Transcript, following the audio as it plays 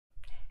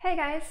Hey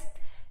guys!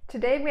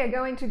 Today we are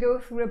going to go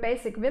through a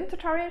basic Vim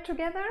tutorial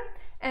together,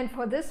 and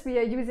for this we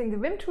are using the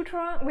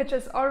Vimtutor, which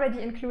is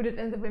already included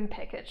in the Vim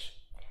package.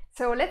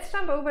 So let's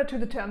jump over to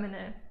the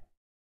terminal.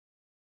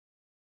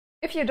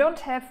 If you don't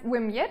have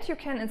Vim yet, you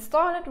can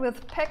install it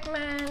with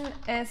pacman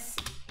as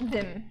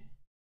vim.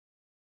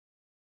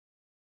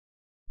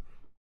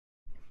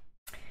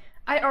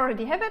 I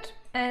already have it,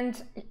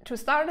 and to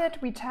start it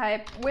we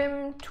type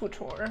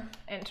Vimtutor,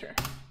 enter.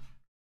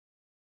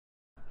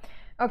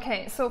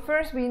 Okay, so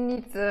first we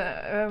need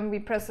we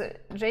press the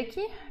J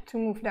key to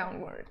move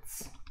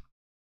downwards.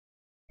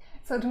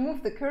 So to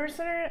move the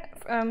cursor,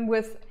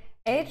 with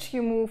H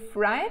you move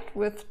right,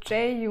 with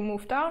J you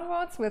move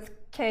downwards, with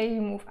K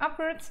you move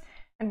upwards,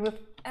 and with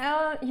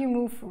L you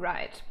move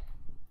right.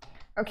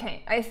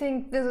 Okay, I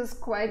think this is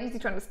quite easy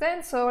to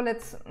understand, so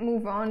let's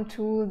move on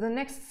to the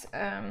next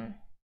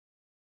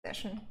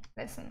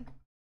lesson.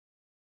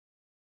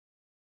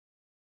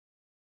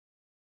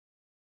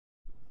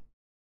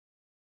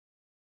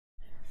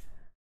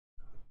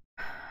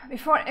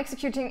 Before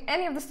executing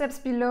any of the steps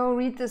below,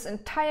 read this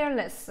entire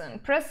lesson.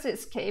 Press the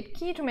escape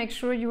key to make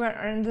sure you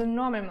are in the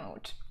normal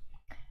mode.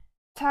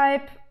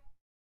 Type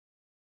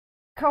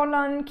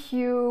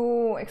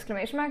 :Q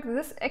exclamation mark.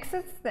 This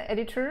exits the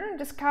editor,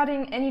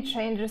 discarding any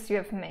changes you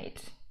have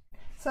made.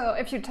 So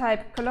if you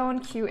type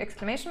 :Q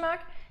exclamation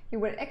mark, you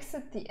will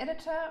exit the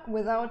editor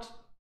without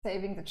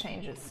saving the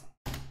changes.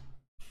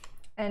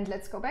 And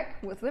let's go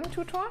back with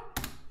Vimtutor.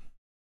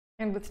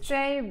 And with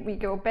J, we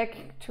go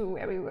back to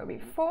where we were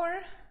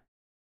before.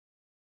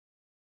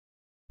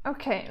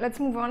 Okay, let's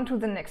move on to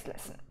the next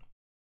lesson.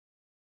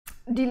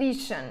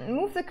 Deletion.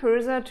 Move the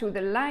cursor to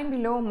the line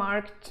below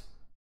marked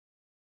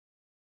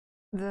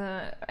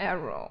the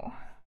arrow.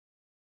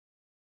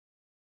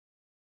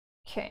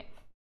 Okay.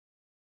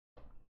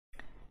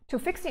 To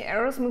fix the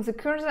arrows, move the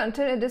cursor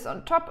until it is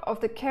on top of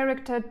the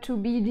character to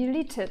be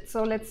deleted.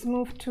 So let's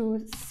move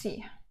to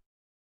C.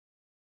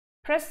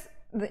 Press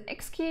the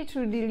X key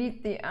to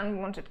delete the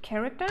unwanted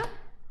character.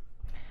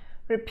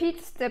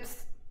 Repeat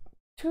steps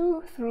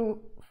 2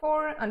 through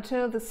 4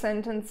 until the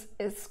sentence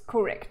is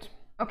correct.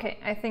 Okay,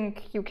 I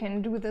think you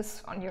can do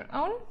this on your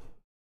own.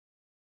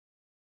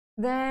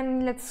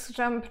 Then let's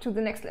jump to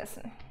the next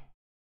lesson.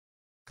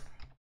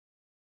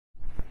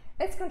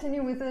 Let's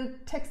continue with the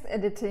text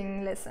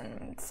editing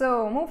lesson.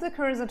 So move the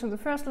cursor to the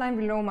first line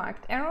below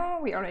marked arrow.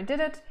 We already did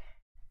it.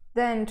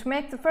 Then, to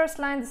make the first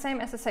line the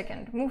same as the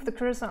second, move the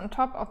cursor on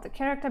top of the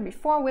character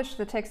before which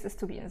the text is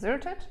to be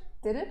inserted.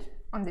 Did it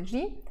on the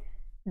G.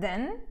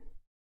 Then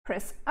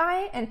press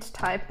I and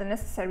type the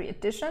necessary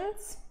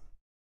additions.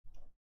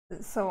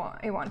 So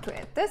I want to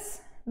add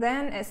this.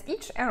 Then, as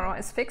each arrow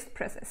is fixed,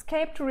 press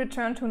escape to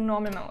return to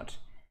normal mode.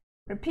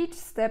 Repeat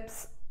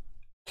steps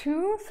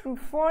 2 through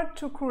 4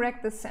 to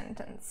correct the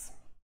sentence.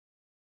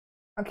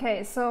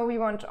 Okay, so we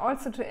want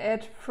also to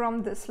add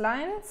from this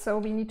line, so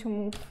we need to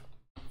move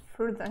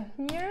further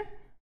here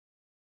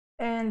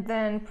and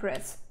then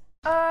press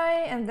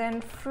I, and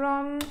then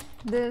from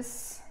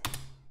this,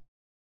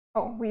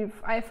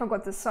 I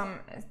forgot the sum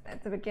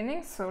at the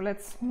beginning, so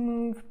let's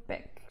move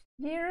back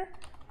here,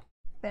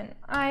 then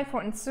I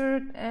for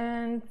insert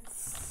and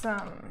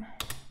sum.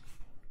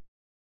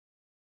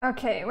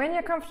 Okay, when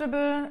you're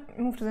comfortable,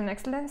 move to the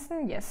next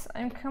lesson. Yes,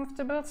 I'm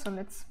comfortable, so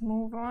let's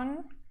move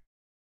on.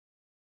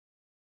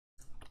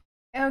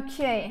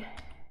 Okay.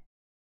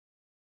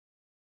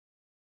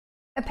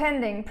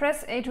 Appending.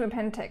 Press A to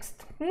append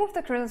text. Move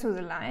the cursor to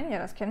the line. Ja,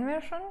 das kennen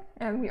wir schon.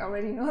 We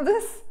already know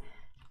this.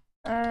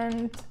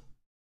 And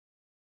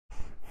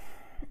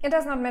it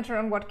does not matter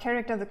on what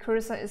character the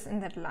cursor is in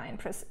that line.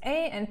 Press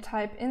A and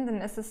type in the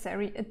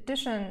necessary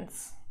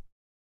additions.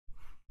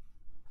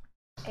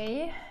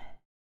 A.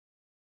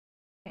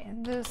 Okay,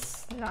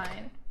 this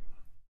line.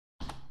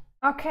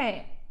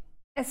 Okay,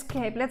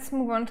 escape. Let's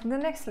move on to the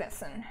next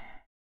lesson.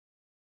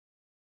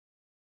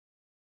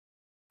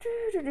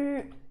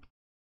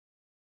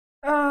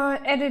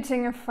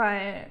 Editing a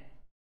file.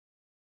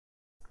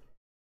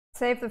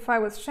 Save the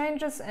file with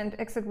changes and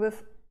exit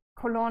with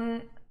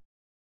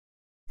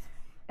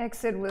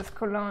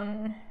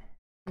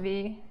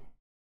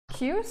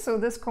 :VQ. So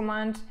this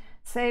command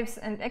saves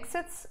and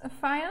exits a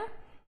file.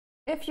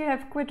 If you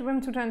have quit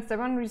Vimtutor in step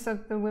 1,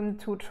 restart the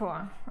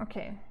Vimtutor.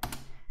 Okay,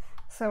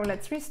 so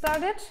let's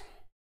restart it.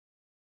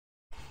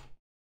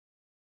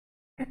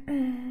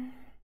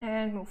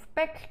 And move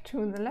back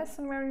to the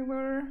lesson where we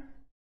were.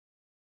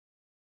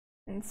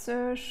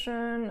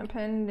 Insertion,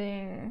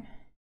 appending.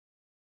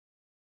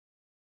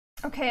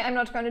 Okay, I'm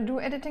not going to do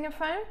editing a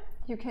file.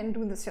 You can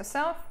do this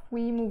yourself.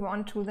 We move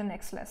on to the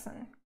next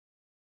lesson.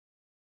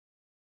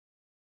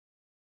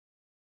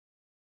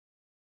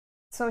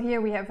 So here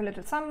we have a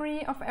little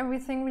summary of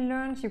everything we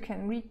learned. You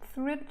can read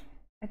through it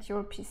at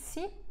your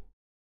PC.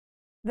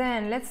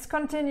 Then let's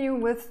continue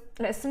with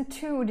lesson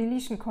 2,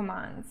 deletion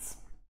commands.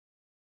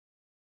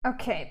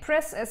 Okay,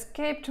 press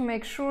escape to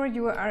make sure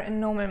you are in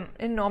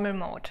normal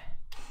mode.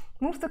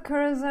 Move the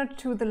cursor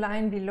to the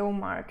line below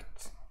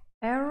marked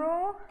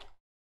arrow.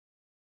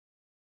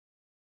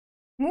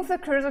 Move the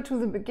cursor to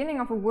the beginning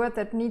of a word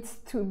that needs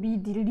to be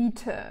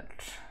deleted.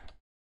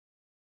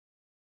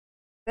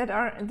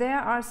 There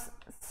are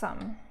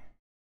some.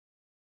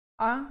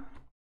 A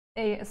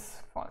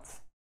is false.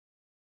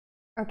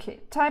 Okay,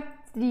 type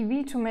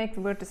dv to make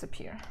the word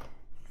disappear.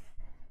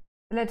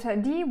 The letter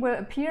D will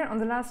appear on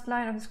the last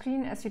line of the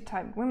screen as you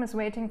type. Vim is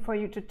waiting for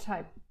you to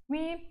type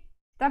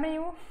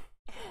W.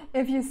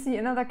 If you see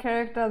another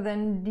character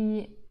than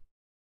D,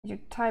 you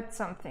typed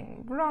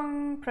something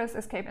wrong, press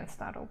escape and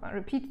start over.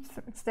 Repeat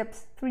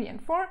steps 3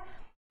 and 4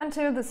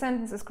 until the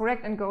sentence is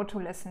correct and go to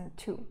lesson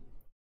 2.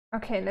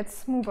 Okay,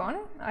 let's move on.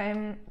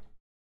 I'm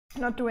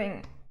not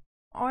doing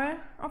all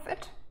of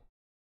it.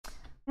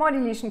 More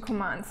deletion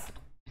commands.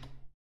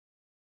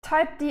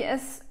 Type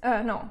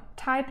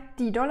type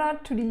 $D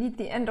to delete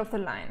the end of the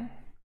line.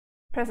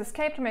 Press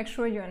escape to make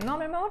sure you're in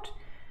normal mode.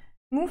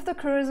 Move the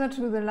cursor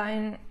to the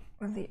line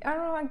with the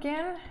arrow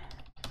again.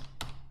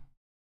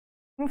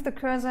 Move the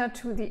cursor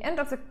to the end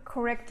of the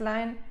correct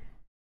line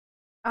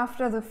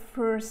after the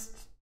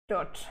first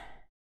dot.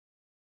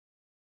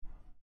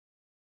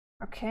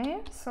 Okay,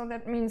 so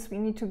that means we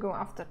need to go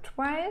after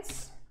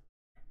twice.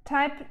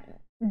 Type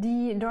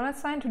the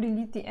 $sign to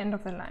delete the end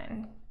of the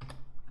line.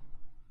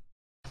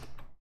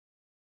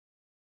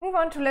 Move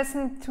on to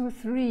lesson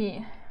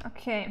 2-3.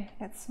 Okay,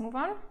 let's move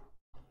on.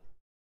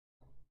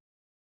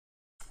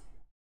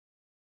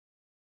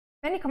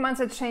 Many commands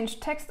that change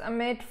text are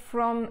made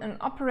from an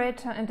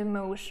operator and a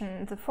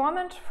motion. The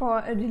format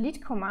for a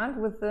delete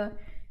command with the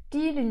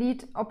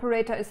delete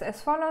operator is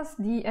as follows: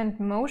 D and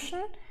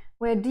motion,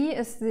 where D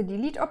is the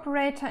delete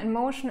operator and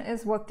motion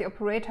is what the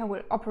operator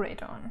will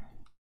operate on.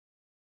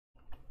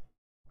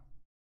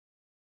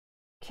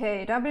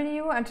 Okay,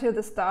 W until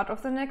the start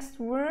of the next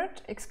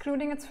word,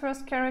 excluding its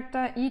first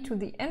character, E to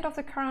the end of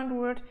the current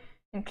word,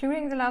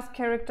 including the last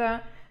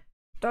character,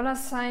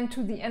 $sign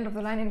to the end of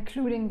the line,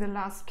 including the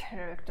last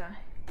character.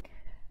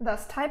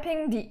 Thus,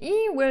 typing the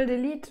E will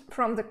delete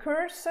from the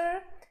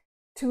cursor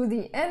to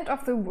the end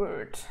of the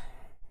word.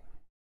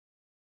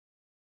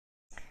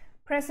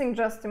 Pressing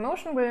just the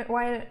motion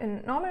while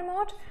in normal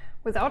mode,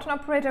 without an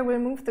operator, will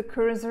move the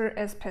cursor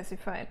as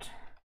specified.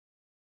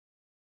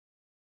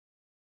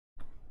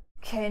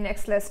 Okay,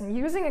 next lesson.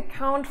 Using a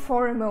count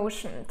for a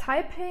motion.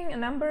 Typing a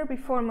number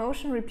before a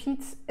motion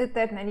repeats it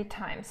that many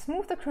times.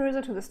 Move the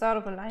cursor to the start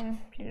of the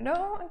line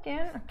below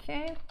again.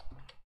 Okay.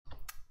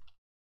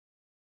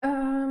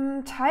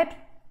 Type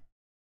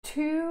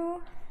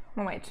 2.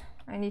 Oh, wait,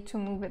 I need to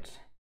move it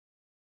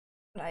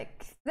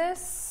like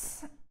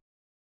this.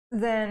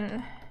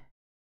 Then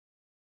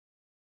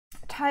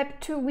type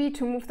 2v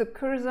to move the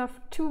cursor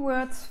 2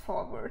 words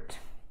forward.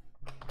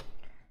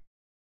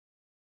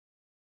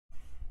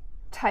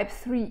 Type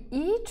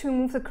 3e to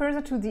move the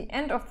cursor to the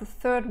end of the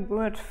third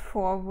word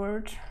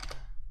forward.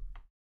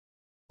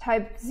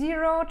 Type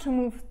 0 to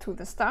move to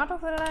the start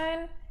of the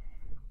line.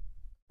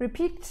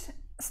 Repeat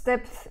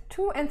steps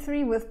 2 and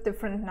 3 with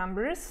different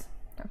numbers.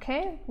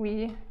 Okay,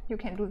 you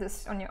can do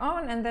this on your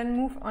own and then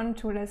move on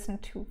to lesson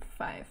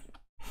 2-5.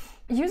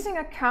 Using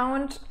a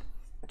count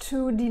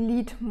to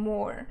delete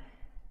more.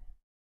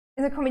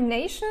 In the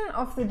combination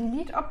of the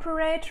delete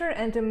operator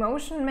and the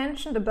motion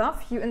mentioned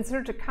above, you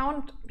insert a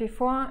count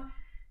before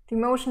the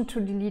motion to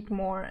delete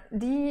more.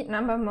 D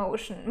number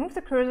motion. Move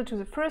the cursor to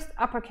the first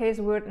uppercase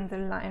word in the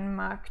line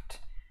marked.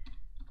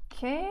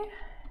 Okay.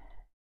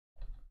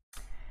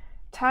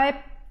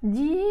 Type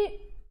D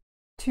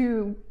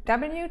to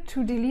W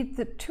to delete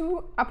the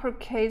 2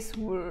 uppercase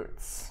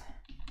words.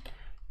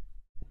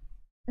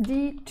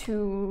 D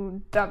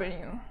to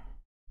W.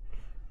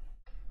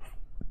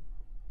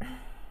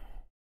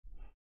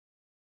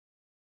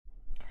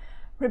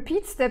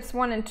 Repeat steps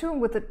 1 and 2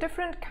 with a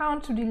different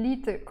count to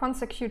delete the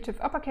consecutive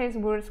uppercase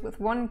words with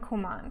one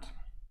command.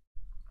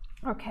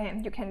 Okay,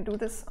 you can do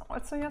this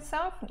also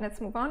yourself. Let's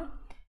move on.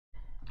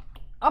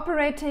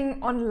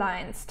 Operating on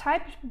lines.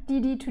 Type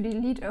DD to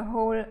delete a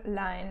whole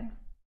line.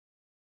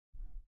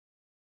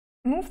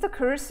 Move the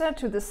cursor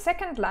to the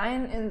second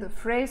line in the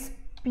phrase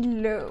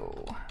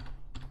below.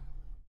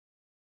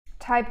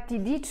 Type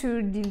DD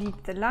to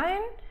delete the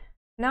line.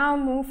 Now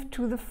move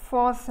to the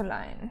fourth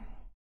line.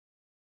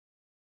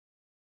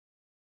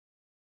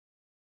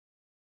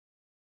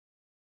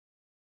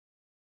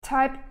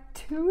 Type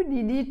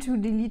 2dd to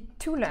delete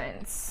 2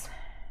 lines.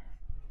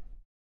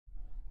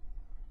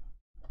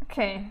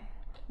 Okay,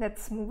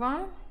 let's move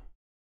on.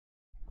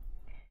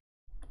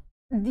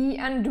 The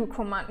undo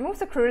command. Move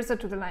the cursor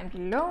to the line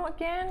below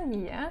again,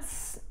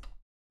 yes.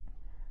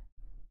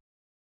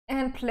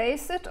 And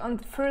place it on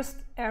the first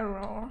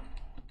arrow.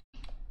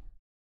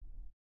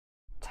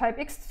 Type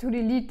X to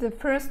delete the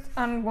first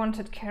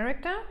unwanted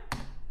character.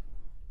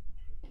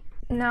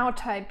 Now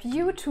type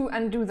U to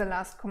undo the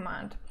last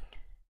command.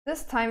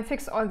 This time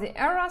fix all the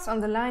errors on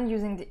the line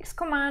using the X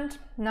command.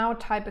 Now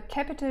type a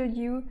capital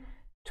U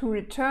to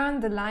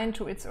return the line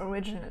to its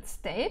original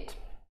state.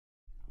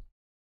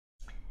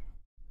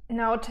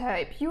 Now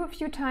type U a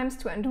few times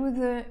to undo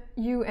the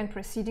U and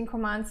preceding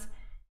commands.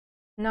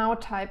 Now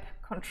type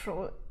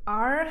Ctrl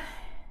R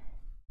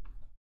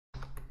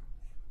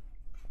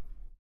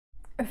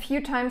a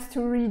few times to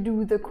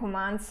redo the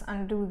commands,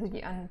 undo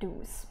the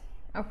undos.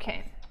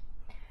 Okay.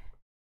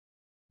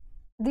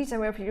 These are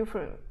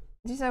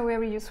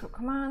very useful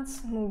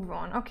commands. Move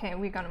on. Okay,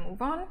 we're gonna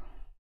move on.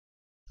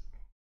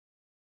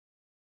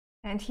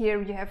 And here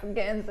we have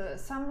again the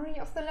summary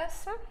of the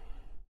lesson.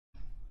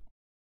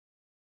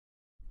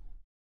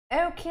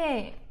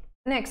 Okay,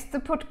 next, the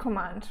put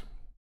command.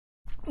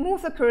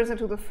 Move the cursor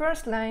to the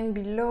first line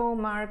below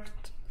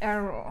marked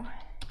arrow.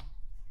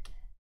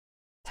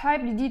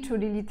 Type dd to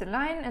delete the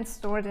line and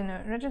store it in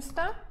a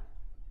register.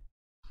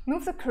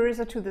 Move the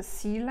cursor to the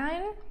C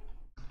line.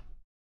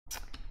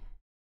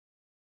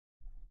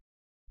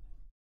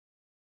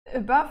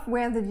 Above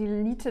where the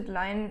deleted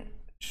line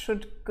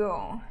should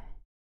go.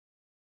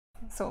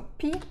 So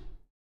P.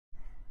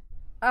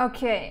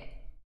 Okay.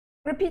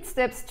 Repeat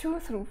steps 2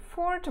 through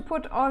 4 to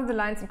put all the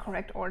lines in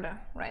correct order.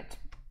 Right.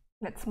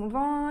 Let's move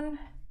on.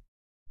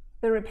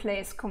 The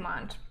replace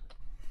command.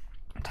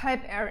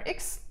 Type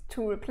Rx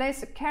to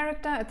replace a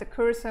character at the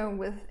cursor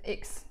with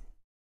X.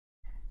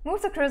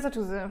 Move the cursor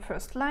to the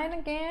first line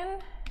again.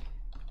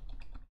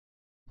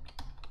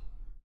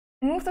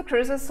 Move the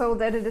cursor so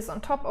that it is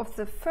on top of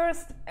the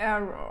first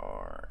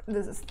arrow.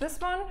 This is this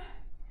one.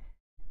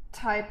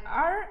 Type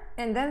R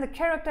and then the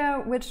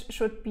character which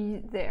should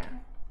be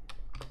there.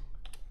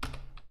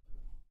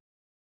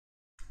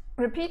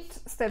 Repeat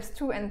steps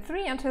 2 and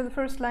 3 until the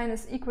first line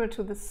is equal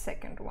to the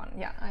second one.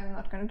 Yeah, I'm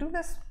not going to do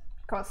this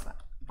because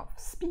of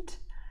speed.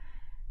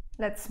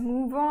 Let's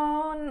move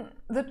on.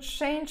 The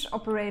change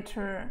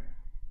operator.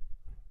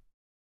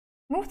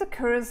 Move the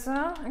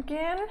cursor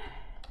again.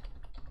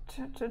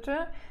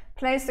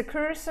 Place the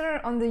cursor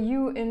on the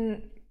U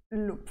in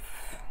loop.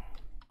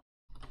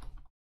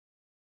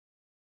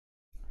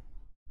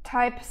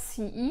 Type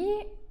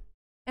CE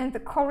and the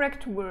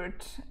correct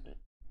word.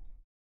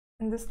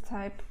 In this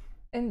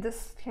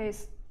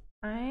case,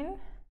 ein.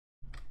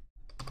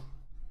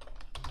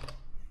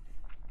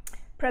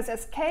 Press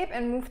escape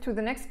and move to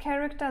the next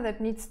character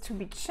that needs to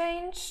be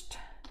changed.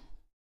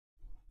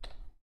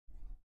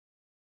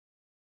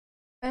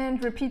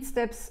 And repeat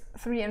steps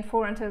 3 and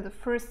 4 until the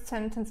first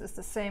sentence is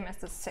the same as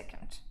the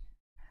second.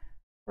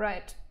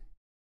 Right.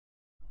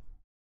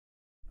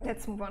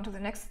 Let's move on to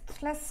the next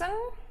lesson.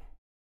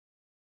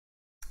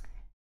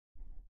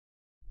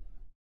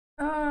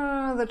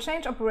 The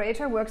change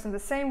operator works in the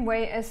same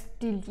way as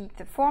delete.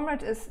 The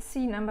format is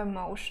C number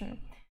motion.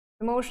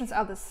 The motions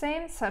are the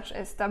same, such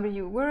as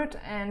W word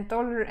and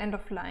 $ end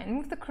of line.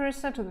 Move the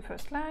cursor to the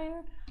first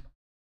line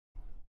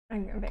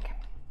and go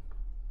back.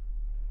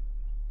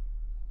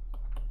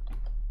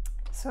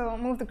 So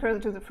move the cursor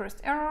to the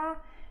first arrow,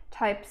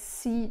 type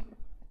C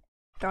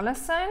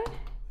 $,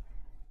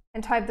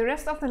 and type the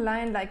rest of the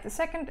line like the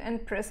second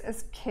and press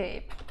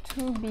escape.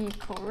 To be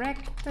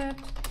corrected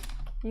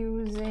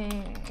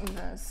using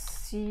the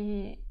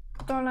C$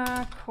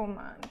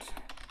 command.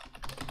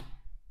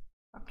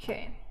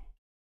 Okay.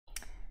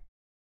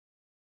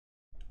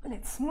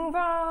 Let's move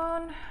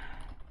on.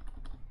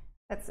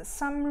 That's the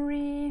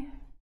summary.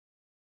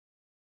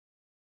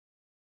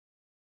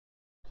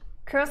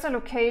 Cursor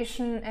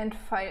location and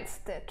file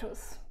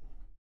status.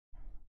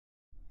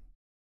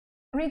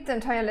 Read the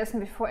entire lesson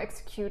before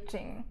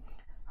executing.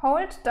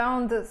 Hold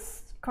down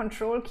this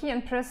Control key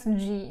and press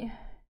G.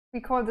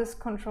 We call this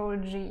Control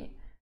G.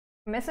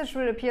 A message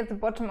will appear at the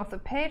bottom of the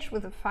page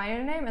with the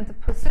file name and the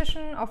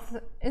position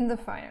in the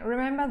file.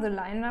 Remember the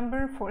line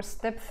number for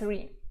step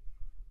 3.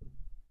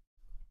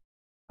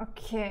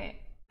 Okay,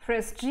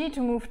 press G to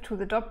move to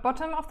the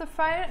bottom of the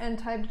file and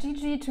type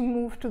GG to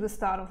move to the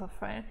start of the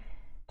file.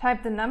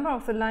 Type the number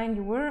of the line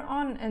you were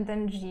on and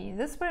then G.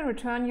 This will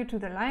return you to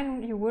the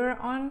line you were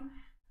on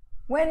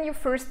when you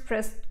first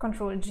pressed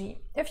Ctrl G.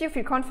 If you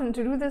feel confident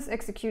to do this,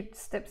 execute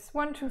steps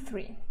 1, 2,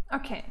 3.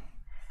 Okay,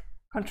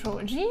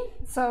 Ctrl G.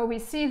 So we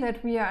see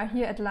that we are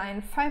here at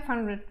line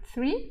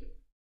 503.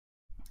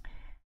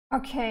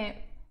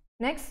 Okay,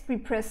 next we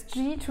press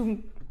G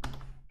to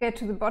get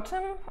to the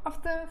bottom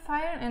of the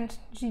file and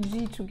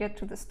GG to get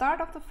to the start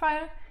of the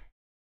file.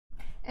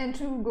 And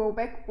to go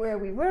back where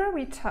we were,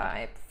 we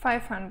type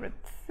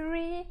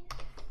 503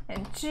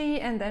 and G,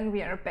 and then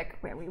we are back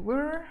where we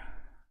were.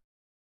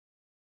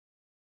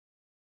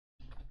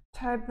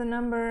 Type the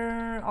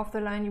number of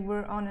the line you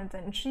were on and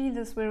then G.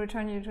 This will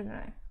return you to the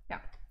line. Yeah,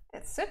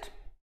 that's it.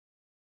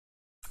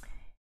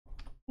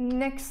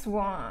 Next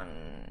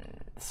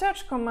one,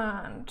 search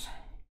command.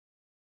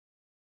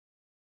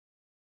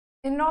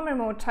 In normal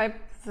mode, type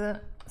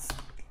the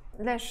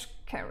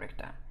 /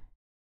 character.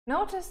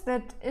 Notice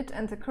that it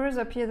and the cursor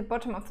appear at the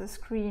bottom of the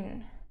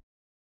screen.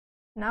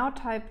 Now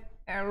type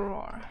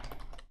error.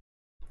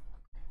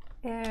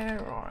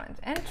 Error and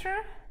enter.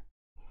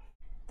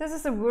 This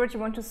is the word you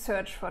want to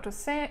search for. To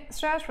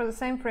search for the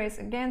same phrase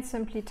again,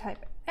 simply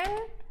type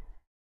N.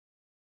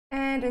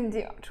 And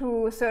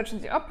to search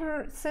in the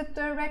opposite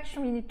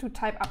direction, we need to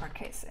type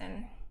uppercase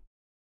N.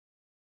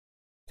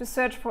 To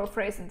search for a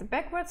phrase in the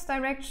backwards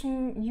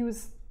direction,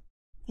 use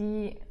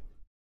the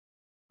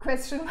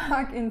question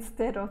mark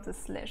instead of the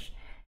 /.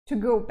 To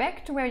go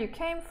back to where you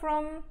came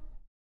from,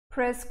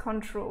 press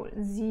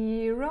Ctrl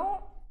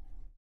 0,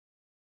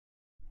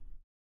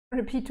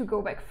 repeat to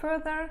go back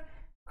further,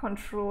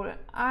 Ctrl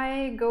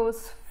I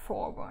goes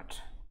forward.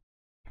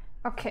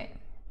 Okay,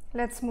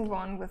 let's move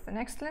on with the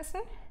next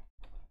lesson.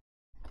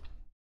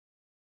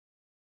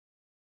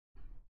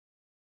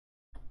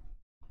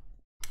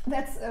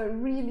 That's a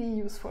really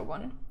useful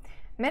one.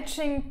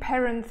 Matching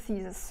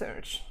parenthesis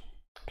search.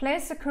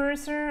 Place the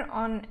cursor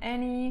on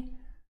any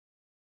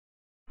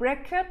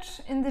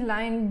bracket in the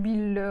line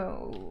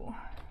below.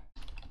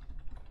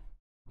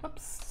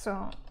 Oops,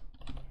 so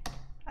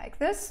like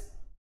this.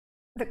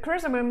 The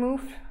cursor will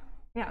move.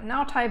 Yeah,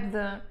 now type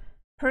the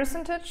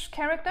percentage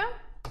character.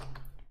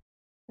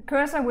 The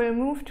cursor will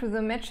move to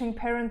the matching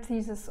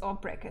parenthesis or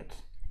bracket.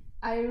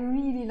 I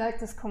really like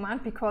this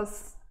command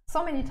because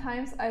so many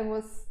times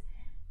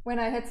when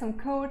I had some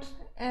code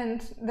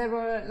and there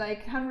were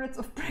like hundreds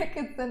of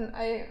brackets, then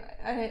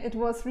it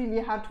was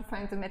really hard to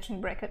find the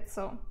matching bracket.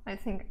 So I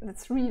think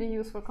that's really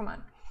useful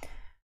command.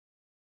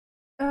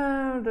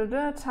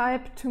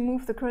 Type to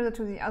move the cursor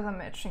to the other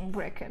matching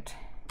bracket.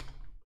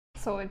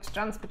 So it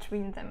jumps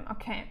between them.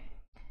 Okay.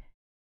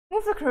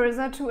 Move the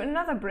cursor to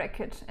another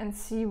bracket and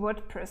see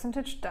what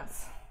percentage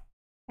does.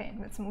 Okay,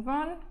 let's move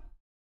on.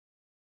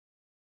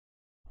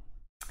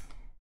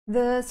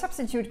 The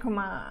substitute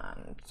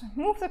command.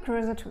 Move the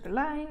cursor to the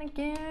line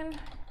again.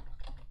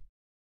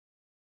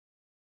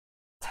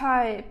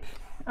 Type.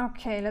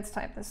 Okay, let's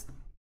type this.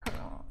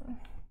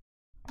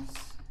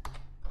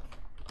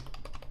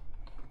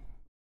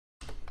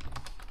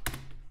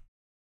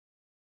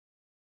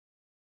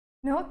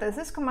 Note that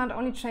this command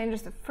only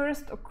changes the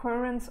first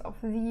occurrence of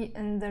the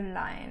in the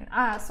line.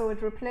 So it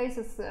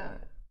replaces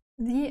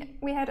the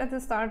we had at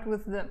the start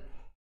with the.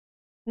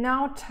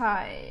 Now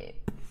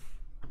type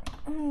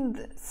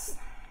this.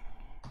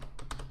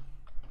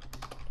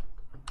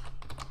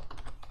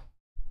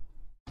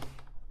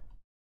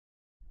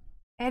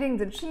 Adding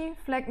the G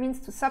flag means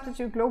to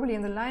substitute globally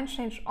in the line,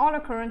 change all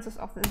occurrences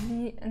of the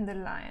Z in the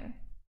line.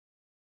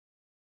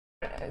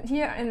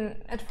 Here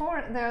at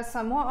 4 there are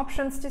some more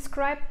options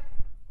described,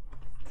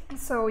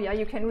 so yeah,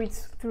 you can read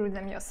through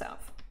them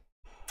yourself.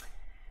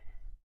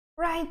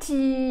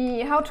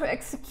 Righty, how to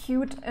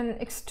execute an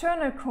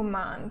external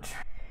command.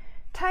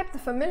 Type the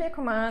familiar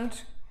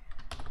command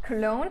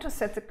clone to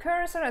set the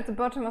cursor at the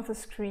bottom of the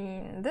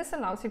screen. This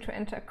allows you to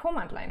enter a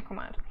command line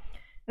command.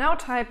 Now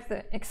type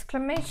the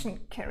exclamation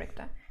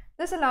character.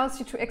 This allows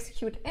you to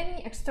execute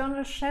any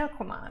external shell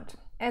command.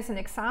 As an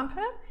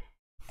example,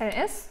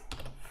 ls,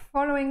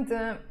 following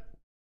the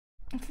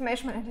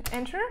exclamation and hit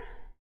enter.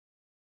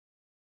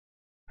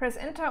 Press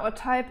enter or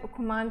type a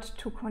command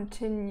to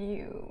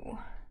continue.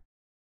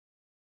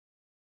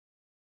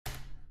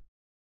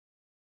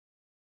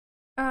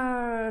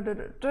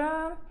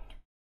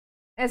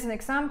 As an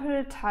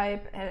example,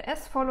 type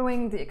ls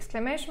following the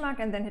exclamation mark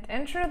and then hit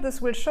enter.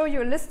 This will show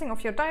you a listing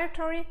of your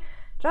directory,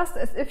 just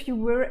as if you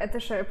were at the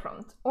shell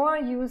prompt. Or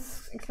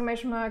use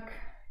exclamation mark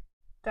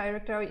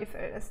directory if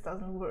ls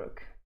doesn't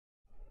work.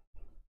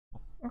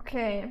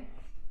 Okay,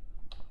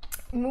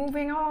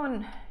 moving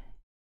on.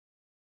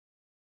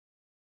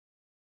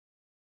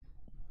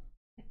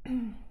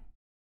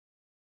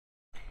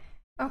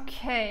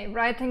 Okay,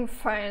 writing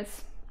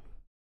files.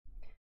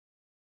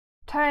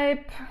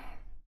 Type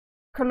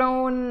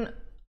colon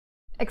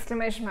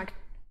exclamation mark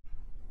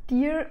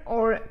dir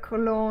or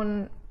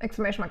colon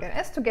exclamation mark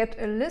ls to get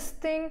a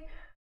listing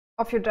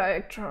of your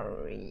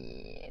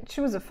directory.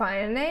 Choose a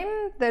file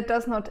name that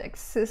does not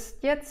exist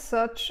yet,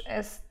 such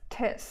as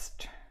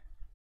test.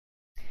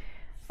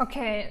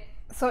 Okay,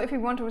 so if you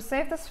want to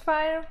save this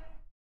file,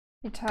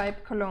 you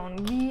type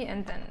colon v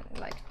and then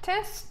like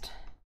test.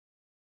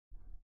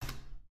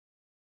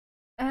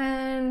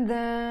 And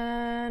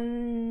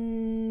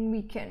then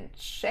we can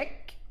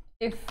check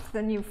if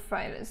the new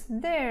file is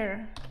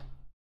there.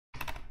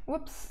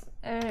 Whoops.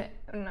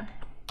 No.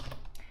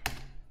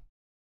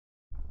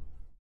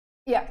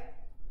 Yeah.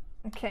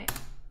 Okay.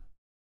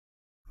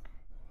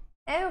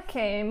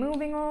 Okay,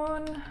 moving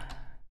on.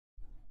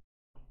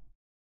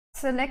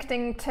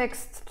 Selecting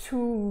text to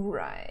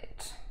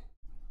write.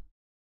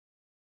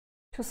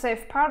 To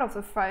save part of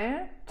the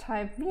file,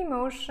 type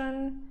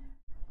vmotion.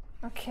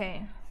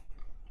 Okay.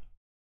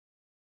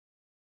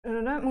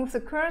 Move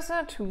the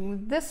cursor to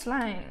this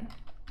line.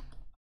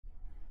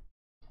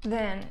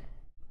 Then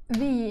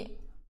V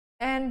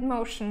and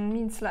motion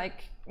means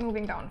like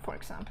moving down, for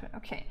example.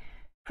 Okay.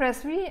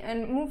 Press V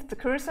and move the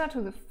cursor to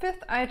the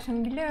 5th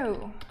item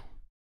below.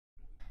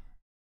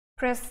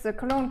 Press the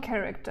colon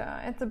character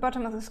at the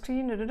bottom of the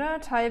screen.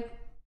 Type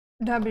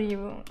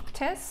W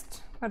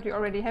test, but we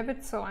already have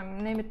it, so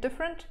I'm name it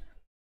different.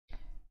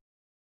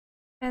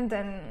 And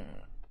then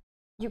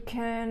you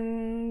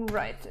can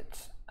write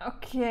it.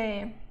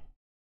 Okay.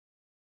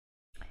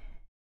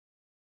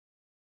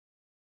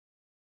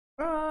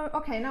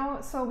 Okay,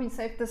 now so we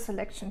saved the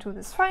selection to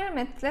this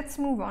file. Let's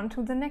move on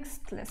to the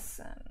next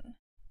lesson.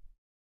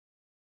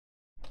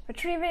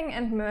 Retrieving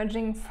and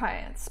merging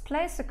files.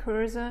 Place the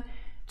cursor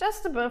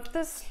just above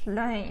this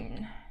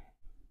line.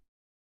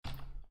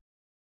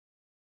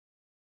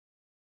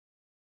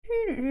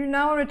 You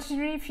now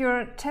retrieve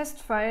your test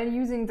file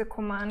using the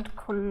command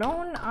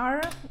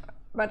 :r,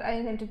 but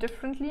I named it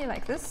differently,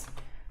 like this,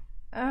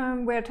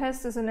 where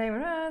test is the name.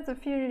 The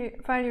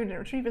file you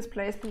retrieve is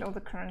placed below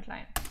the current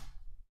line.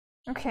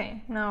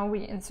 Okay, now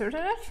we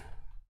inserted it.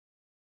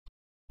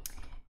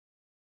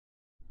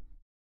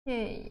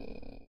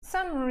 Yay.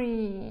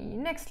 Summary.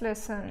 Next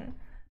lesson.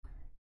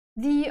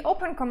 The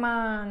open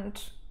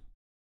command.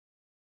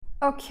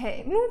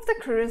 Okay, move the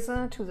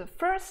cursor to the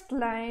first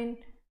line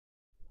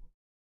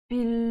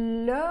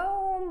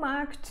below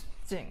marked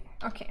thing.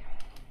 Okay.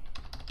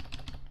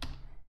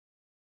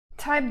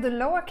 Type the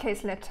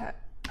lowercase letter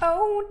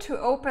O to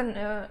open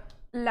a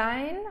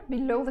line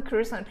below the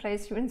cursor and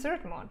place your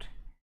insert mode.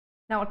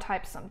 Now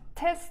type some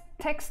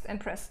text and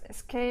press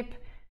escape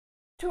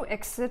to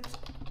exit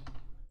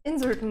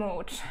insert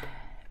mode.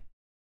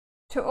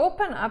 To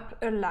open up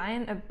a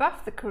line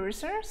above the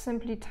cursor,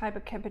 simply type a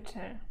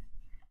capital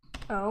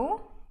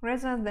O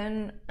rather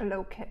than a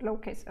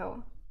lowercase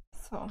o.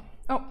 So,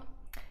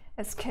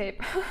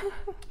 escape.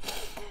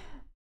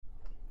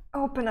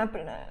 Open up a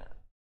line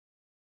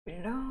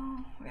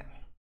below. Yeah.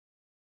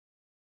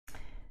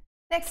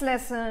 Next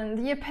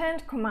lesson, the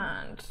append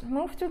command.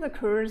 Move to the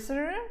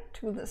cursor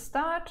to the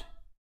start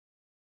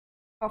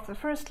of the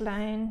first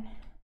line.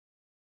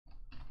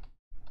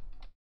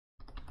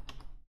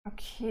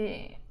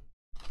 Okay.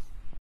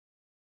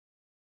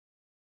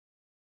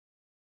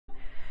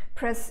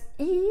 Press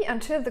E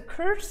until the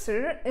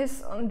cursor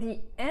is on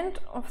the end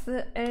of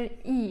the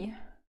LE.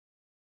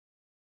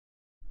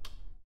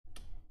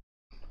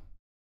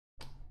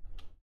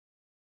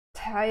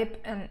 Type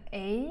an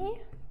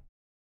A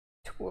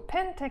to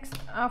append text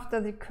after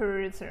the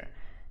cursor.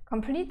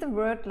 Complete the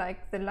word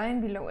like the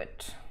line below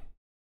it.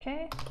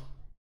 Okay.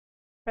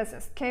 Press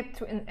escape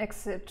to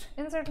exit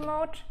insert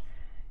mode.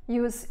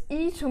 Use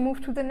E to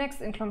move to the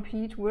next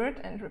incomplete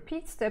word and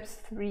repeat steps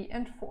 3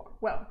 and 4.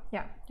 Well,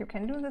 yeah, you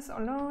can do this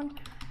alone.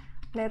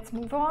 Let's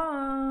move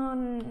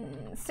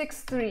on.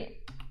 6.3.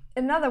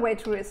 Another way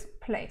to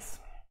replace.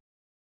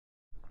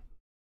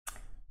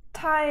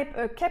 Type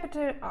a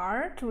capital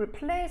R to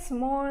replace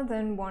more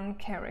than one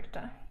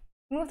character.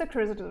 Move the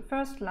cursor to the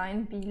first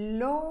line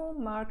below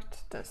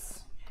marked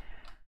this.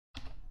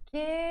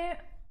 Okay.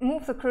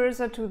 Move the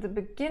cursor to the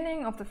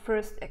beginning of the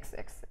first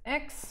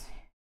XXX.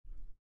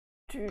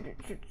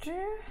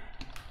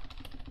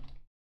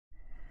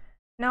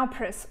 Now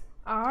press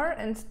R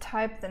and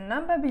type the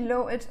number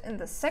below it in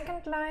the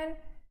second line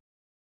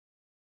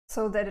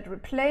so that it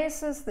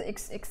replaces the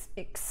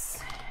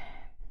XXX.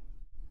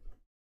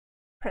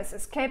 Press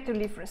escape to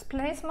leave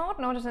replace mode.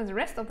 Notice that the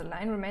rest of the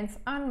line remains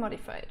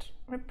unmodified.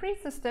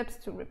 Repeat the steps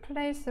to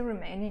replace the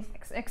remaining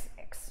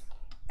XXX.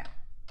 Yeah.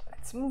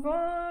 Let's move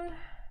on.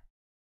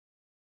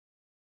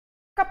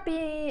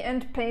 Copy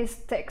and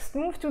paste text.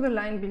 Move to the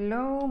line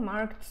below,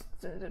 marked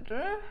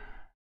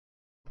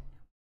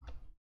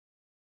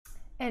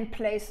and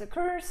place the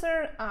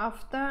cursor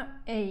after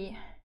A.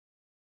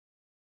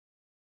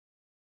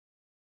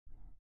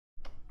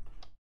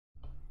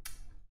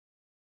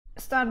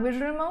 Start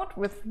visual mode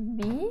with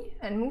V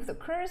and move the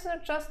cursor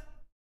just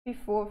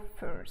before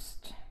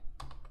first.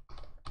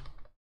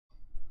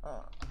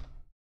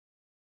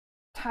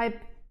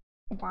 Type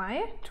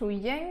Y to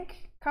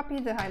yank, copy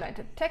the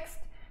highlighted text.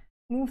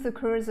 Move the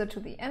cursor to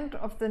the end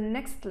of the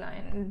next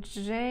line,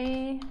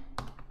 J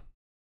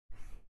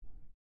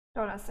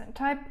 $.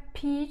 Type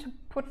P to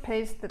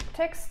paste the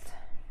text.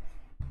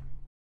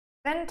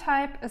 Then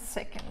type a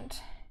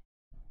second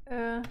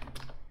and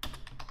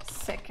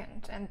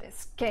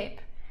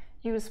escape.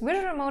 Use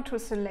visual mode to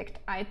select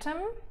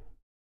item.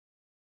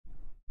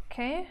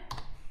 Okay.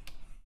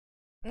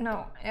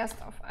 No,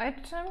 erst auf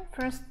item.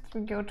 First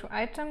we go to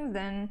item,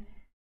 then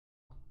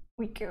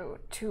we go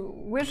to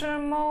visual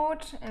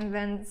mode and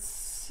then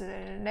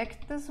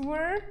select this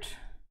word,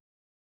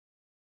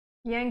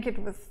 yank it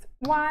with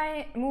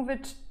Y, move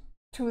it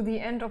to the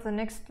end of the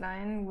next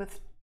line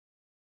with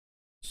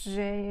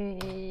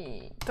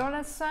J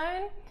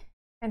 $,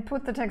 and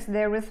put the text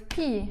there with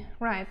P.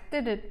 Right,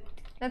 did it.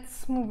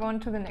 Let's move on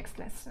to the next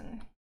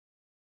lesson.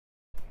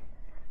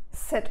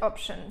 Set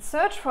option.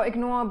 Search for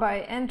ignore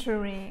by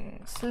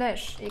entering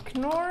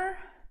 /ignore,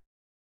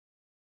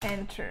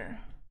 enter.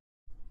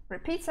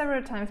 Repeat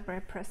several times by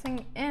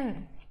pressing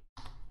N.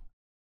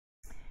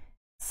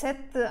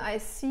 Set the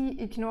IC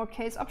ignore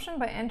case option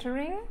by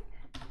entering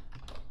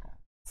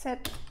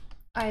set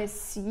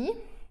IC.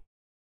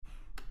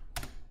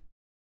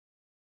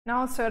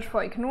 Now search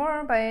for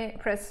ignore by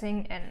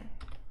pressing N.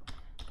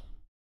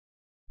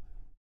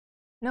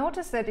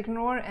 Notice that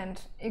ignore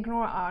and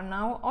ignore are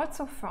now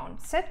also found.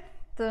 Set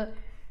the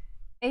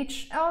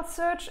HL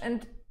search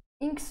and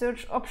ink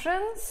search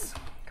options.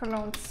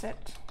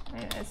 Set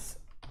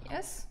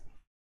yes.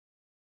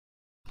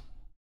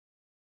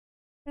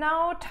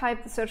 Now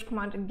type the search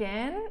command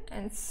again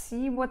and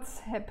see what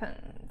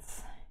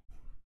happens.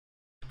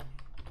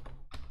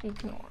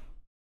 Ignore.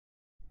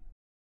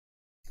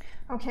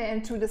 Okay,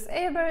 and to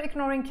disable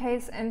ignoring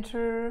case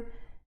enter,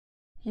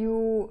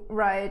 you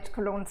write :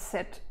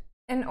 set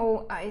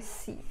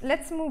Noic.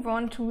 Let's move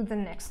on to the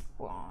next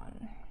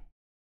one.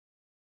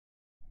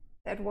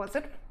 That was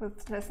it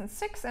with lesson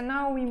 6, and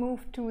now we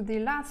move to the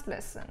last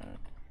lesson.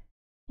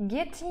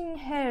 Getting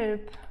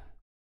help.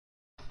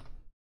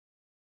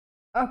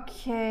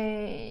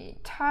 Okay,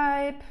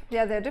 type.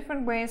 Yeah, there are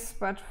different ways,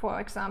 but for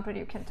example,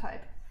 you can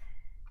type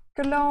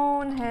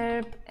clone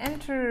help,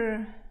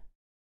 enter,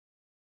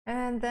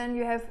 and then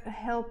you have a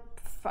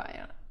help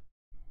file.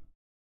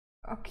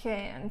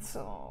 Okay, and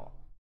so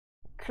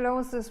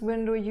close this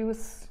window,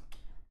 use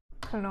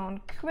clone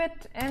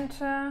quit,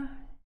 enter.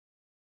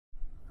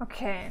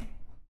 Okay.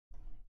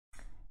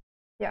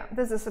 Yeah,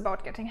 this is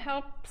about getting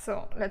help,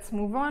 so let's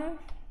move on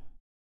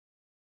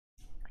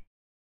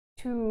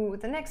to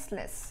the next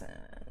lesson.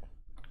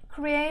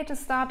 Create a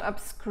startup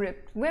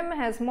script. Vim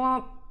has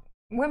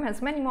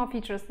many more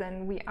features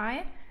than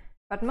VI,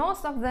 but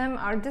most of them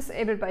are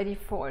disabled by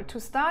default. To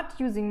start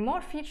using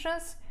more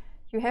features,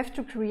 you have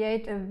to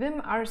create a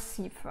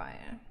vimrc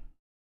file.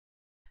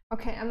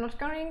 Okay, I'm not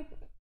going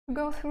to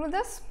go through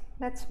this.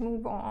 Let's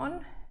move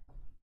on.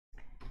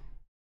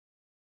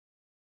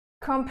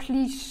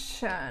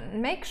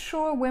 Completion. Make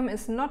sure Vim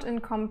is not in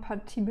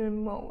compatible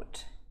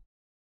mode.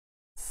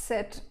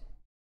 Set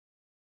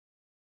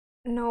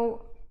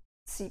no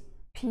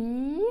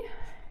CP.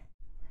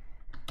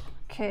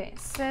 Okay,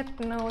 set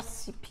no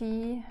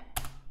CP.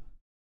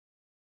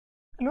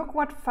 Look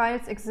what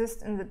files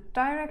exist in the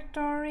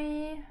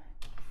directory.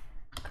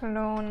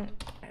 Clone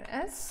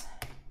ls.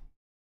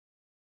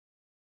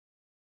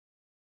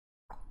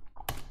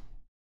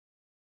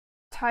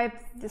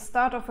 Type the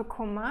start of a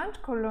command,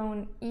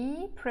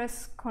 :E,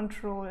 press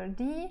Ctrl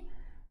D,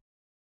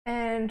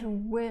 and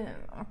Vim.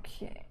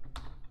 Okay.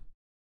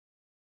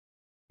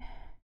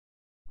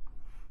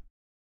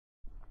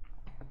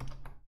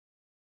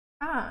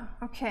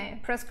 Okay.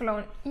 Press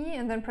 :E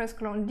and then press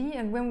 :D,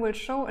 and Vim will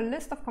show a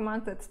list of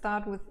commands that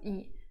start with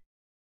E.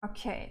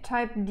 Okay.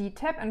 Type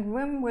dtab, and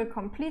Vim will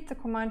complete the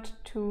command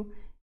to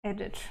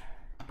edit.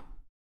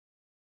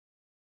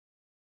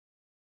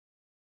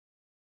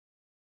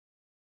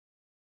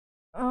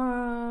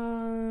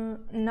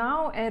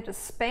 Now add a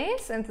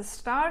space and the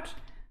start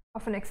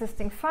of an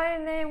existing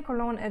file name,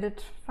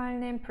 :edit file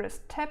name, press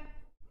tab.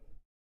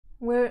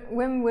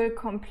 Vim will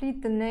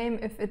complete the name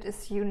if it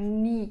is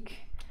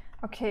unique.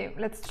 Okay,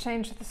 let's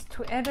change this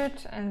to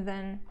edit, and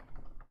then,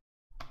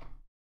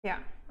 yeah,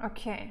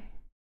 okay.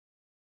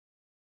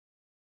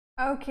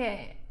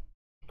 Okay,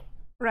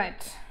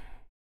 right.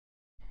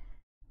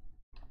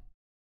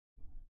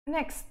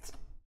 Next,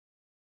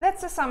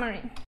 that's the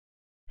summary.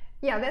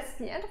 Yeah, that's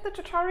the end of the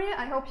tutorial.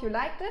 I hope you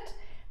liked it.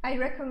 I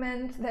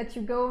recommend that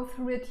you go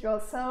through it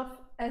yourself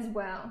as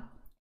well.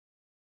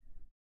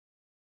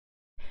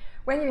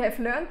 When you have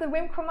learned the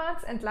Vim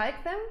commands and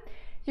like them,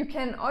 you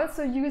can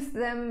also use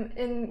them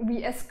in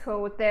VS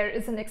Code. There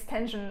is an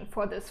extension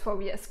for this for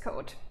VS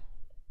Code.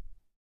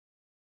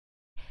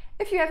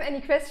 If you have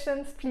any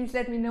questions, please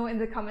let me know in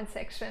the comment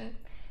section.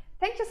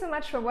 Thank you so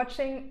much for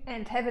watching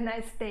and have a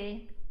nice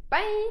day.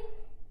 Bye!